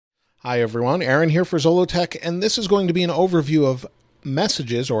Hi everyone, Aaron here for Zollotech, and this is going to be an overview of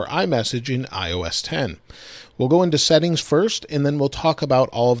messages or iMessage in iOS 10. We'll go into settings first, and then we'll talk about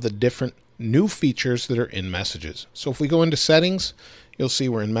all of the different new features that are in messages. So if we go into settings, you'll see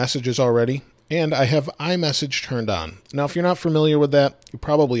we're in messages already, and I have iMessage turned on. Now if you're not familiar with that, you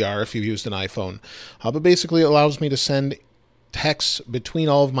probably are if you've used an iPhone, but basically it allows me to send texts between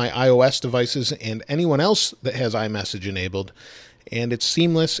all of my iOS devices and anyone else that has iMessage enabled. And it's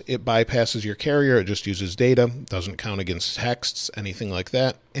seamless. It bypasses your carrier. It just uses data, doesn't count against texts, anything like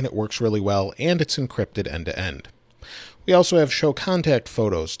that, and it works really well, and it's encrypted end to end. We also have show contact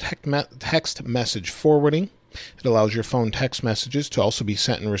photos, text message forwarding. It allows your phone text messages to also be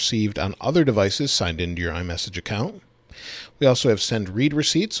sent and received on other devices signed into your iMessage account. We also have send read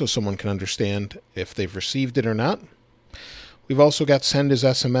receipt, so someone can understand if they've received it or not. We've also got send as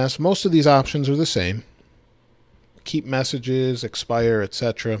SMS. Most of these options are the same. Keep messages, expire,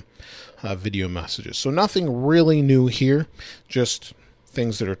 etc., video messages. So nothing really new here, just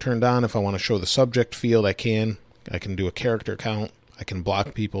things that are turned on. If I want to show the subject field, I can do a character count. I can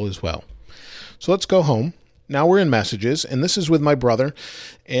block people as well. So let's go home. Now we're in messages, and this is with my brother,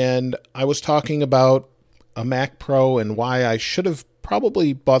 and I was talking about a Mac Pro and why I should have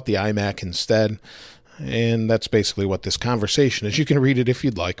probably bought the iMac instead. And that's basically what this conversation is. You can read it if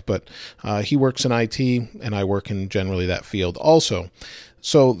you'd like, but he works in IT, and I work in generally that field also.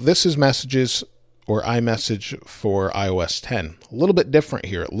 So this is messages or iMessage for iOS 10. A little bit different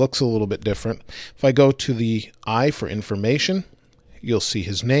here. It looks a little bit different. If I go to the I for information, you'll see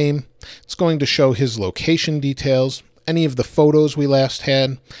his name. It's going to show his location details, any of the photos we last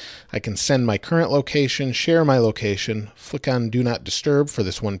had. I can send my current location, share my location, flick on Do Not Disturb for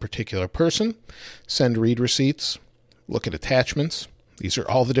this one particular person, send read receipts, look at attachments. These are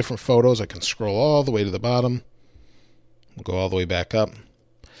all the different photos. I can scroll all the way to the bottom. We'll go all the way back up.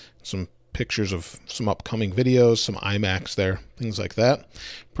 Some pictures of some upcoming videos, some iMacs there, things like that.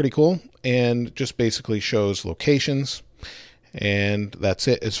 Pretty cool. And just basically shows locations. And that's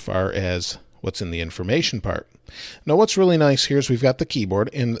it as far as what's in the information part. Now what's really nice here is we've got the keyboard,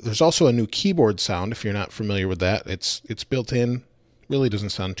 and there's also a new keyboard sound if you're not familiar with that. It's built in, really doesn't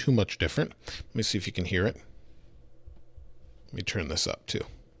sound too much different. Let me see if you can hear it. Let me turn this up too.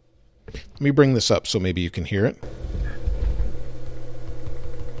 Let me bring this up so maybe you can hear it.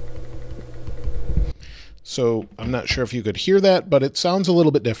 So I'm not sure if you could hear that, but it sounds a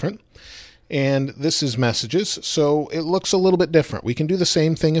little bit different. And this is messages, so it looks a little bit different. We can do the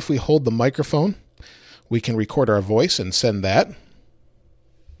same thing if we hold the microphone. We can record our voice and send that.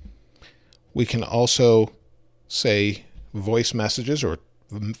 We can also say voice messages or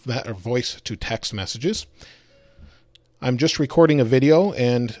voice to text messages. I'm just recording a video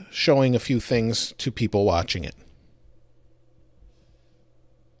and showing a few things to people watching it.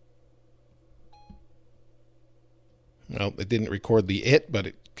 Well, it didn't record the it, but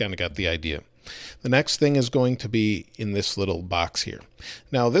it kind of got the idea. The next thing is going to be in this little box here.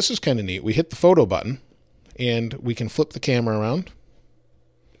 Now, this is kind of neat. We hit the photo button, and we can flip the camera around.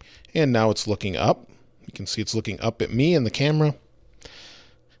 And now it's looking up. You can see it's looking up at me and the camera.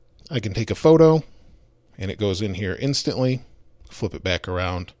 I can take a photo, and it goes in here instantly. Flip it back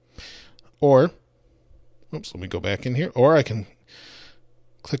around. Or, oops, let me go back in here. Or I can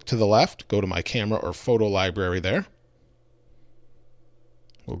click to the left, go to my camera or photo library there.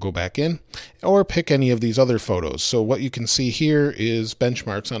 We'll go back in, or pick any of these other photos. So what you can see here is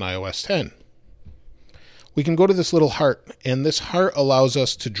benchmarks on iOS 10. We can go to this little heart, and this heart allows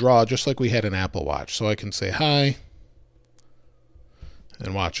us to draw just like we had an Apple Watch. So I can say hi,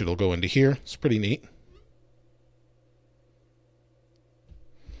 and watch, it'll go into here. It's pretty neat.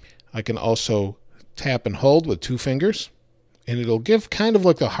 I can also tap and hold with 2 fingers, and it'll give kind of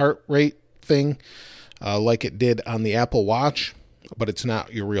like a heart rate thing like it did on the Apple Watch, but it's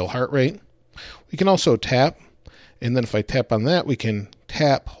not your real heart rate. We can also tap, and then if I tap on that, we can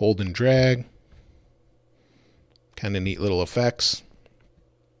tap, hold, and drag. Kind of neat little effects.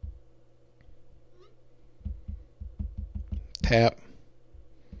 Tap.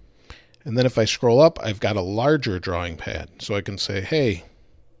 And then if I scroll up, I've got a larger drawing pad. So I can say, hey,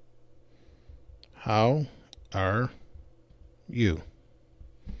 how are you?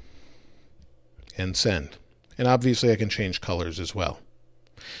 And send. And obviously I can change colors as well.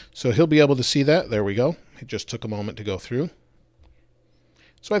 So he'll be able to see that. There we go. It just took a moment to go through.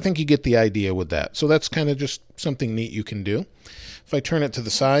 So I think you get the idea with that. So that's kind of just something neat you can do. If I turn it to the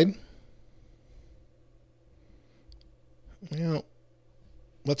side,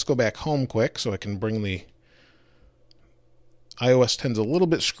 let's go back home quick so I can bring the iOS 10's a little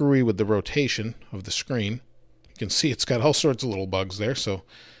bit screwy with the rotation of the screen. You can see it's got all sorts of little bugs there, so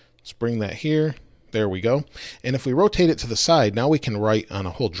Let's bring that here. There we go. And if we rotate it to the side, now we can write on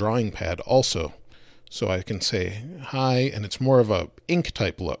a whole drawing pad also. So I can say hi, and it's more of a ink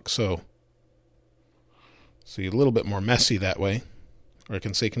type look. So see, a little bit more messy that way. Or I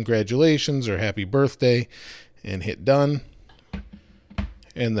can say congratulations or happy birthday and hit done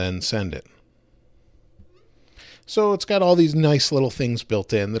and then send it. So it's got all these nice little things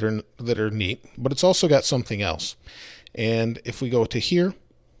built in that are neat, but it's also got something else. And if we go to here,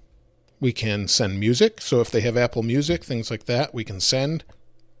 we can send music. So if they have Apple Music, things like that, we can send.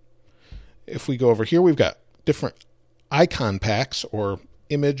 If we go over here, we've got different icon packs or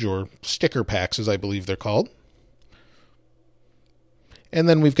image or sticker packs, as I believe they're called. And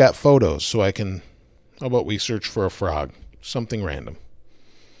then we've got photos. So I can, how about we search for a frog, something random.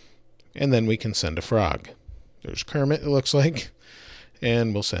 And then we can send a frog. There's Kermit, it looks like,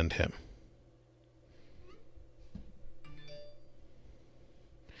 and we'll send him.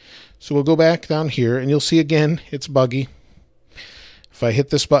 So we'll go back down here, and you'll see again, it's buggy. If I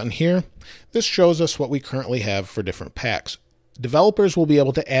hit this button here, this shows us what we currently have for different packs. Developers will be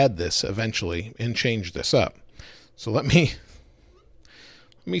able to add this eventually and change this up. So let me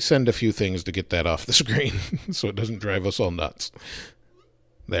send a few things to get that off the screen so it doesn't drive us all nuts.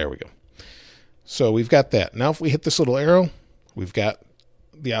 There we go. So we've got that. Now if we hit this little arrow, we've got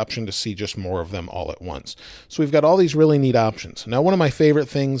the option to see just more of them all at once. So we've got all these really neat options. Now one of my favorite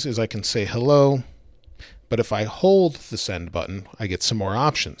things is I can say hello, but if I hold the send button, I get some more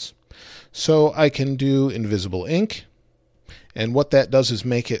options. So I can do invisible ink, and what that does is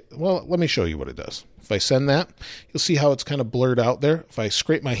make it, well, let me show you what it does. If I send that, you'll see how it's kind of blurred out there. If I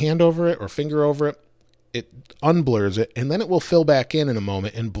scrape my hand over it or finger over it, it unblurs it, and then it will fill back in a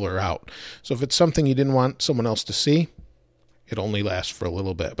moment and blur out. So if it's something you didn't want someone else to see, it only lasts for a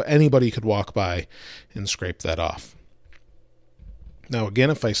little bit. But anybody could walk by and scrape that off. Now again,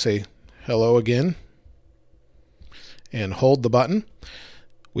 if I say hello again and hold the button,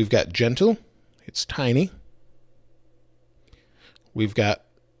 we've got gentle, it's tiny. We've got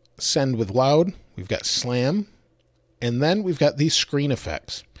send with loud, we've got slam, and then we've got these screen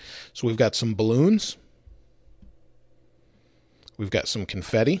effects. So we've got some balloons, we've got some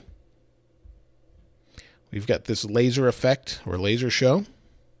confetti, we've got this laser effect or laser show,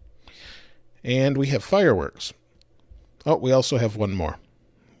 and we have fireworks. Oh, we also have one more.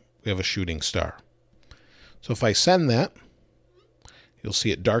 We have a shooting star. So if I send that, you'll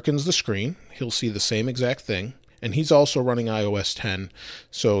see it darkens the screen. He'll see the same exact thing. And he's also running iOS 10,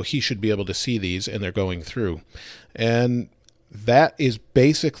 so he should be able to see these, and they're going through. And that is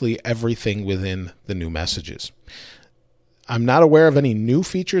basically everything within the new messages. I'm not aware of any new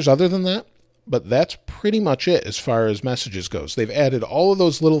features other than that, but that's pretty much it as far as messages goes. They've added all of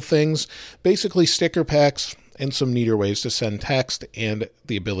those little things, basically sticker packs, and some neater ways to send text and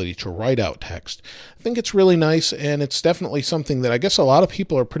the ability to write out text. I think it's really nice, and it's definitely something that I guess a lot of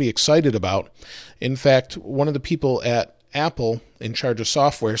people are pretty excited about. In fact, one of the people at Apple in charge of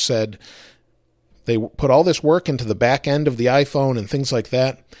software said they put all this work into the back end of the iPhone and things like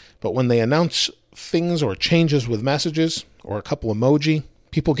that, but when they announce things or changes with messages or a couple emoji,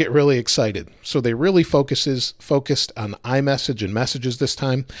 people get really excited. So they really focused on iMessage and messages this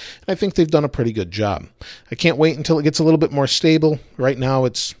time. And I think they've done a pretty good job. I can't wait until it gets a little bit more stable. Right now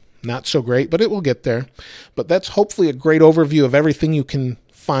it's not so great, but it will get there. But that's hopefully a great overview of everything you can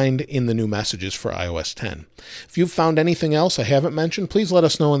find in the new messages for iOS 10. If you've found anything else I haven't mentioned, please let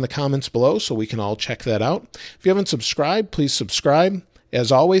us know in the comments below so we can all check that out. If you haven't subscribed, please subscribe. As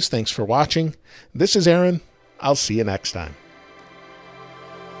always, thanks for watching. This is Aaron. I'll see you next time.